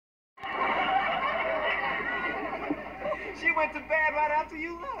went to bed right after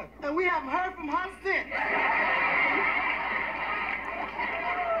you left. And we haven't heard from her since.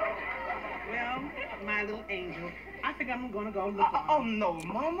 Well, my little angel, I think I'm gonna go look at her. Oh, no,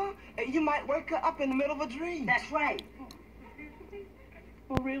 Mama. You might wake her up in the middle of a dream. That's right.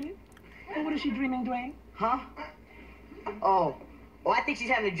 Oh, really? Well, what is she dreaming, Dwayne? Huh? Oh, I think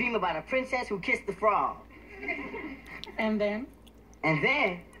she's having a dream about a princess who kissed the frog. And then? And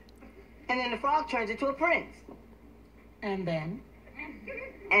then the frog turns into a prince. And then?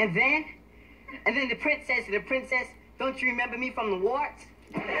 And then the prince says to the princess, "Don't you remember me from the warts?"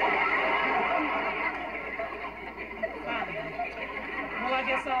 Fine. Well, I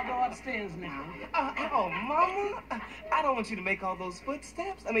guess I'll go upstairs now. Oh, Mama, I don't want you to make all those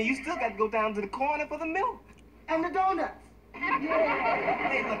footsteps. I mean, you still got to go down to the corner for the milk. And the donuts.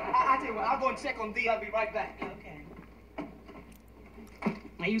 Hey, look, I'll tell you what, I'll go and check on Dee. I'll be right back. Okay.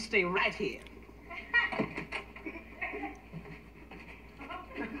 Now, you stay right here.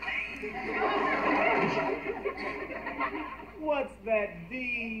 What's that,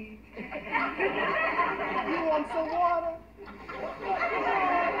 Dee? You want some water?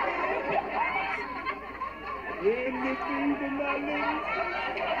 Anything for my little...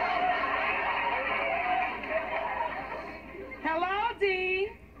 Hello, Dee.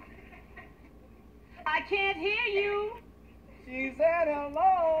 I can't hear you. She said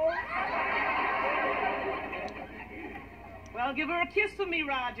hello. Well, give her a kiss for me,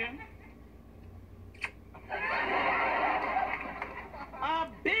 Roger. A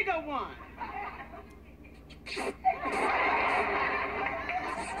bigger one.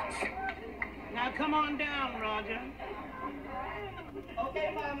 Now come on down, Roger.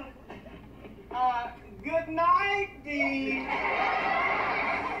 Okay, Mama. Good night, Dee.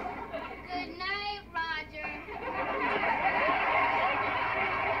 Good night, Roger.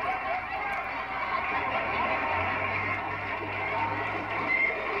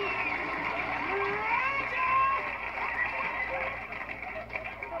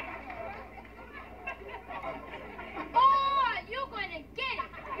 Oh, you're going to get it.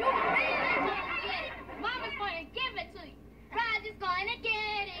 You really going to get it. Mama's going to give it to you. Roger's going to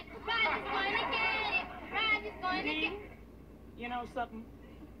get it. Roger's going to get it. Roger's going to get it. You know something?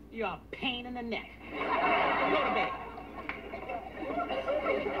 You're a pain in the neck. Go to bed.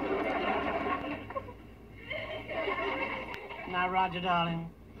 Now, Roger, darling,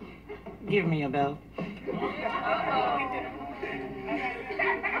 give me a belt.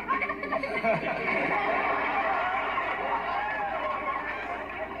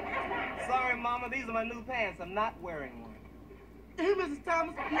 Sorry, Mama, these are my new pants. I'm not wearing one. Hey, Mrs.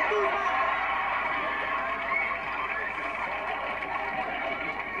 Thomas.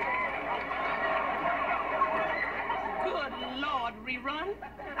 Good Lord, Rerun.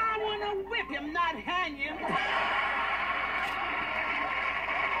 I want to whip him, not hang him.